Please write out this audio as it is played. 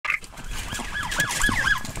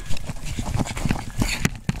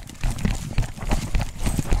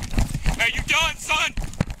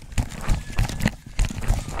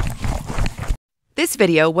This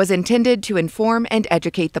video was intended to inform and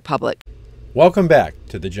educate the public. Welcome back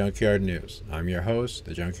to the Junkyard News. I'm your host,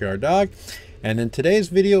 the Junkyard Dog, and in today's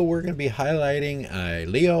video we're going to be highlighting a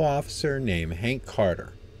Leo officer named Hank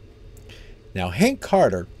Carter. Now Hank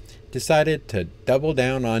Carter decided to double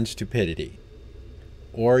down on stupidity,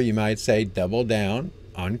 or you might say double down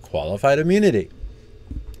on qualified immunity.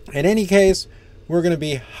 In any case, we're going to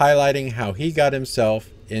be highlighting how he got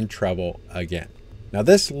himself in trouble again. Now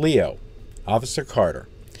this Leo, Officer Carter,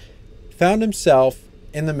 found himself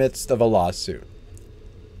in the midst of a lawsuit.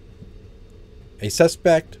 A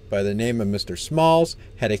suspect by the name of Mr. Smalls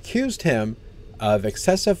had accused him of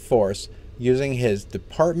excessive force using his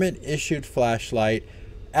department-issued flashlight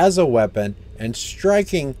as a weapon and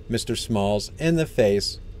striking Mr. Smalls in the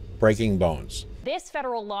face, breaking bones. This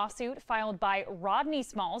federal lawsuit filed by Rodney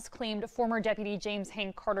Smalls claimed former Deputy James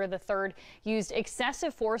Hank Carter III used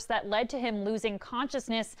excessive force that led to him losing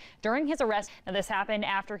consciousness during his arrest. Now, this happened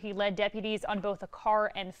after he led deputies on both a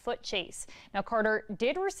car and foot chase. Now, Carter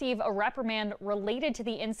did receive a reprimand related to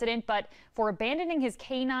the incident, but for abandoning his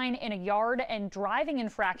canine in a yard and driving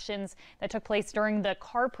infractions that took place during the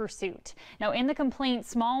car pursuit. Now, in the complaint,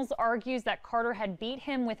 Smalls argues that Carter had beat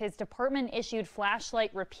him with his department-issued flashlight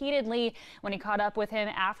repeatedly when he caught up with him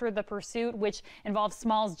after the pursuit, which involved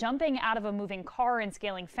Smalls jumping out of a moving car and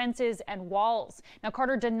scaling fences and walls. Now,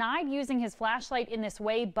 Carter denied using his flashlight in this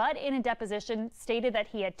way, but in a deposition stated that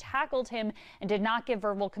he had tackled him and did not give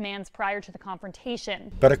verbal commands prior to the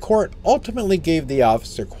confrontation. But a court ultimately gave the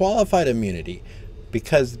officer qualified immunity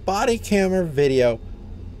because body camera video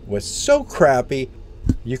was so crappy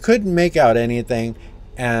you couldn't make out anything,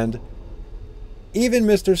 and even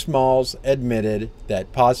Mr. Smalls admitted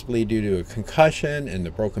that possibly due to a concussion and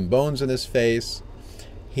the broken bones in his face,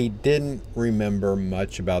 he didn't remember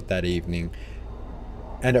much about that evening,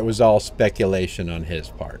 and it was all speculation on his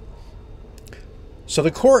part. So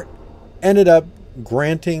the court ended up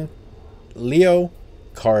granting Leo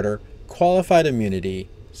Carter qualified immunity,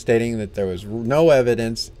 stating that there was no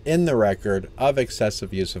evidence in the record of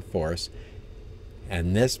excessive use of force,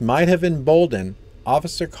 and this might have emboldened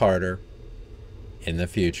Officer Carter in the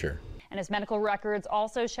future. And his medical records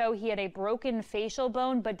also show he had a broken facial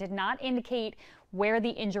bone, but did not indicate where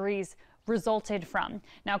the injuries resulted from.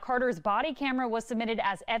 Now, Carter's body camera was submitted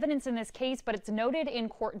as evidence in this case, but it's noted in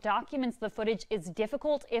court documents the footage is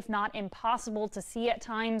difficult, if not impossible, to see at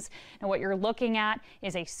times. And what you're looking at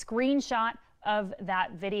is a screenshot of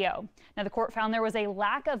that video. Now, the court found there was a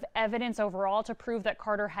lack of evidence overall to prove that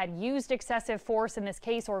Carter had used excessive force in this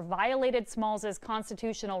case or violated Smalls'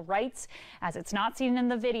 constitutional rights, as it's not seen in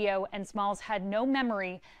the video, and Smalls had no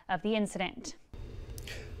memory of the incident.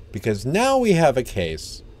 Because now we have a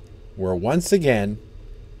case where once again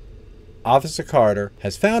Officer Carter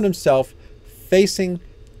has found himself facing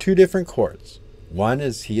two different courts. One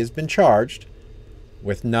is he has been charged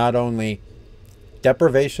with not only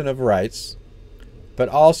deprivation of rights, but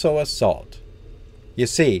also assault. You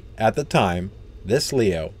see, at the time, this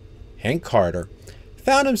Leo, Hank Carter,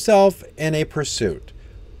 found himself in a pursuit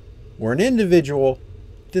where an individual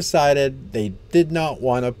decided they did not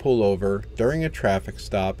want to pull over during a traffic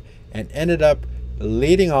stop and ended up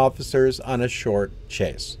leading officers on a short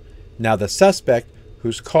chase. Now the suspect,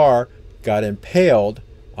 whose car got impaled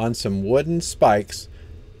on some wooden spikes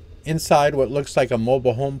inside what looks like a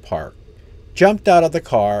mobile home park, jumped out of the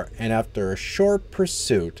car and after a short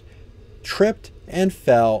pursuit tripped and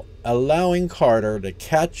fell, allowing Carter to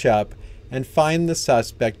catch up and find the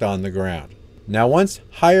suspect on the ground. Now once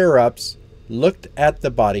higher-ups looked at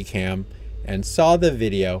the body cam and saw the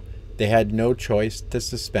video, they had no choice to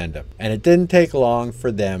suspend him, and it didn't take long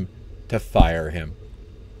for them to fire him.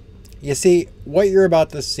 You see, what you're about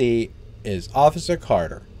to see is Officer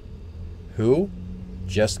Carter, who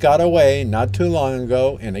just got away not too long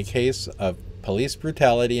ago in a case of police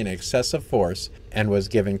brutality and excessive force and was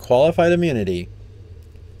given qualified immunity,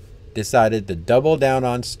 decided to double down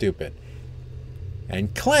on stupid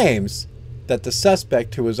and claims that the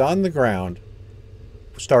suspect, who was on the ground,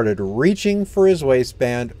 started reaching for his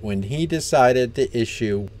waistband when he decided to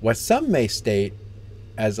issue what some may state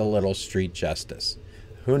as a little street justice.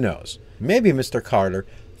 Who knows? Maybe Mr. Carter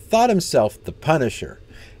thought himself the Punisher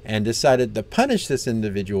and decided to punish this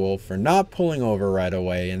individual for not pulling over right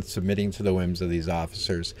away and submitting to the whims of these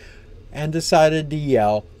officers, and decided to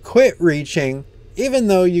yell, "Quit reaching," even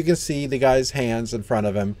though you can see the guy's hands in front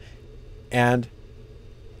of him, and,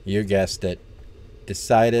 you guessed it,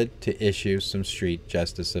 decided to issue some street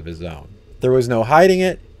justice of his own. There was no hiding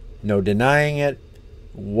it, no denying it.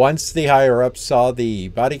 Once the higher-ups saw the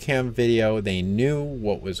body cam video, they knew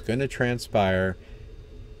what was going to transpire,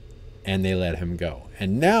 and they let him go.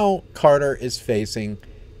 And now Carter is facing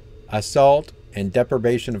assault and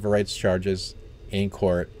deprivation of rights charges in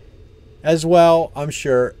court, as well, I'm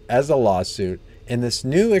sure, as a lawsuit in this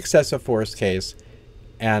new excessive force case.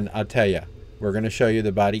 And I'll tell you, we're going to show you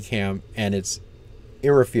the body cam, and it's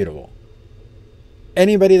irrefutable.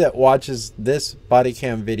 Anybody that watches this body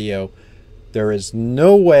cam video, there is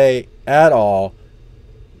no way at all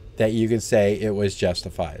that you can say it was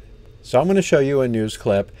justified. So I'm going to show you a news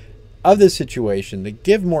clip of the situation to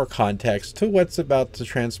give more context to what's about to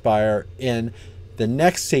transpire in the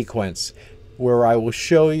next sequence, where I will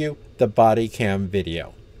show you the body cam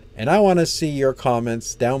video. And I want to see your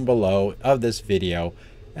comments down below of this video,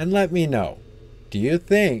 and let me know, do you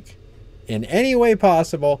think in any way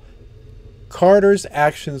possible Carter's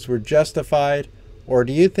actions were justified, or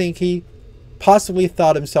do you think he possibly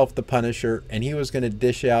thought himself the Punisher and he was going to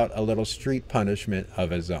dish out a little street punishment of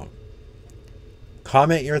his own?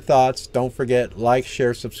 Comment your thoughts. Don't forget, like,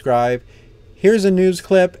 share, subscribe. Here's a news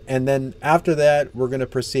clip, and then after that we're going to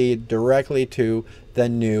proceed directly to the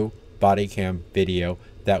new body cam video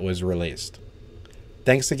that was released.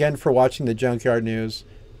 Thanks again for watching the Junkyard News.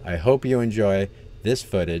 I hope you enjoy this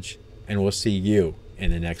footage, and we'll see you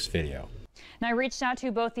in the next video. And I reached out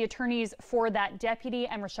to both the attorneys for that deputy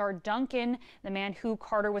and Richard Duncan, the man who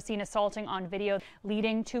Carter was seen assaulting on video,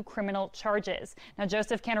 leading to criminal charges. Now,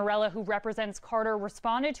 Joseph Canarella, who represents Carter,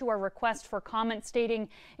 responded to our request for comment, stating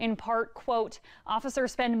in part, quote,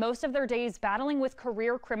 "Officers spend most of their days battling with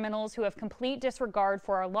career criminals who have complete disregard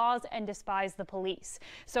for our laws and despise the police.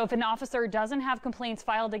 So if an officer doesn't have complaints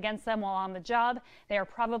filed against them while on the job, they are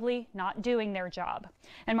probably not doing their job."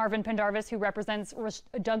 And Marvin Pendarvis, who represents Richard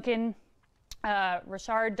Duncan,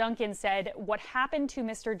 said what happened to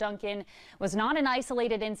Mr. Duncan was not an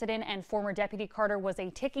isolated incident, and former Deputy Carter was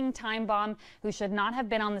a ticking time bomb who should not have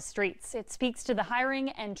been on the streets. It speaks to the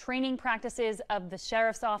hiring and training practices of the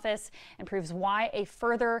sheriff's office and proves why a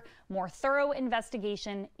further, more thorough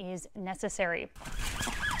investigation is necessary.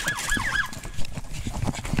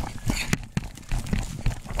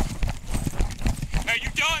 Hey,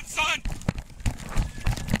 you done, son?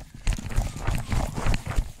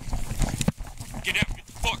 Get out, get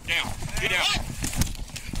the fuck down. Get out.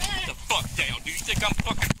 Get the fuck down, dude. You think I'm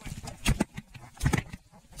fucking...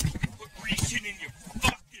 Quit reaching in your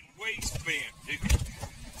fucking waistband, dude.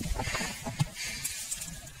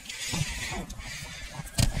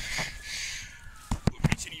 Quit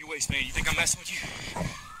reaching in your waistband. You think I'm messing with you?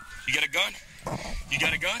 You got a gun? You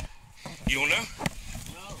got a gun? You don't know?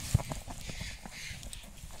 No.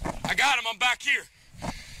 I got him. I'm back here.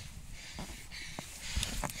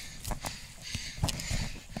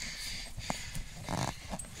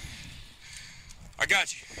 I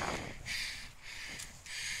got you.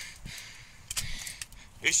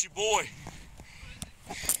 It's your boy.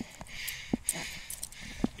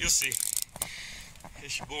 You'll see.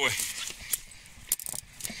 It's your boy.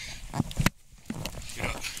 Get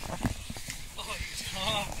up. Oh, he's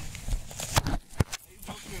hot. You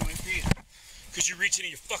broke me on my feet. Because you're reaching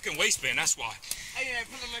in your fucking waistband, that's why. Hey, I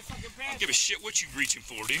put on my fucking pants. I don't give a shit what you reaching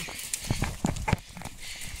for, dude.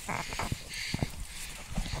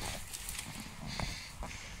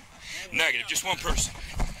 Negative, just one person.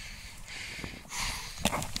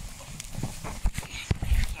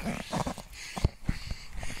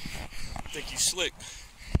 I think you slick.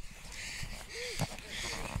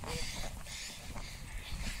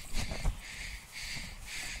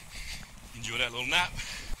 Enjoy that little nap.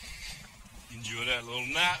 Enjoy that little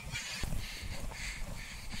nap.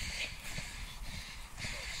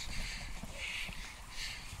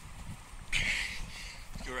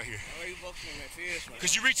 Right here. Why are you bucking in my face, man?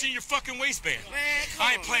 Because you reached in your fucking waistband. Man,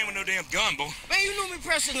 I ain't playing with no damn gun, boy. Man, you know me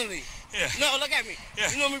personally. Yeah. No, look at me. Yeah.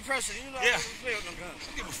 You know me personally. You know I don't play with no gun. I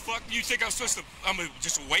don't give a fuck. You think I'm supposed to,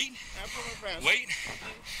 just wait? I put my pants. Wait?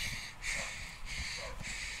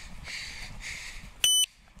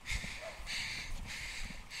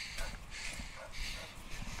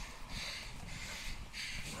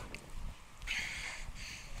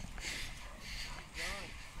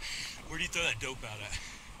 Where do you throw that dope out at?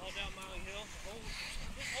 All down Mountain Hill.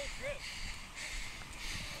 This whole trip.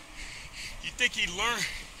 You think he'd learn?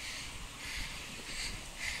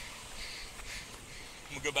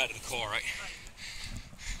 I'm gonna go back to the car, right?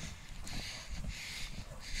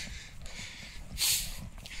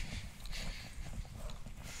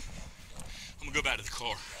 I'm gonna go back to the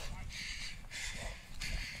car.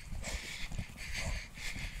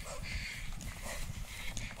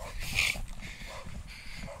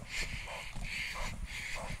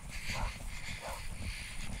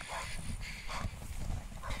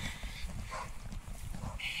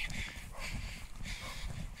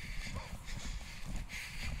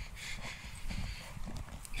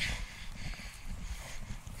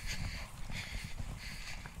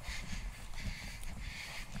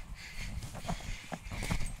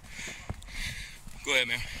 Go ahead,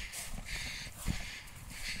 man.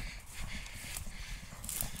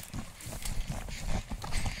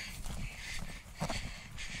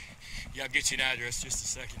 Yeah, I'll get you an address. Just a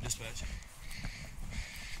second, dispatch.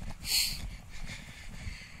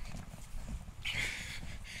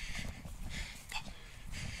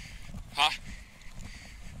 Huh?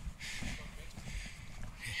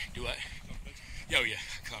 Do what? Yo, yeah,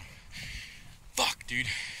 I caught him. Fuck, dude.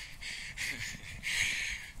 Yeah,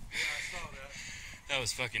 I saw that. That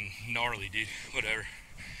was fucking gnarly, dude. Whatever.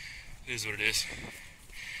 It is what it is.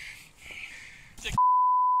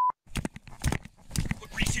 Quit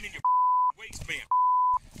reaching in your waistband.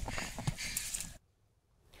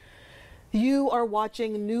 You are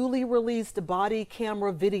watching newly released body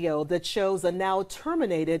camera video that shows a now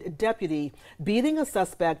terminated deputy beating a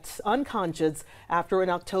suspect unconscious after an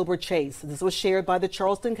October chase. This was shared by the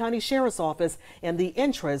Charleston County Sheriff's Office in the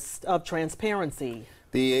interest of transparency.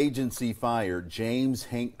 The agency fired James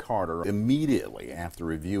Hank Carter immediately after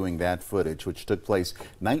reviewing that footage, which took place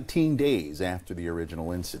 19 days after the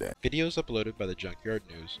original incident. Videos uploaded by the Junkyard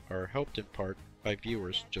News are helped in part by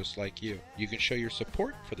viewers just like you. You can show your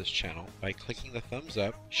support for this channel by clicking the thumbs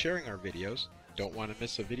up, sharing our videos. Don't want to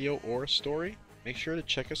miss a video or a story? Make sure to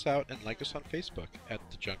check us out and like us on Facebook at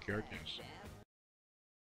the Junkyard News.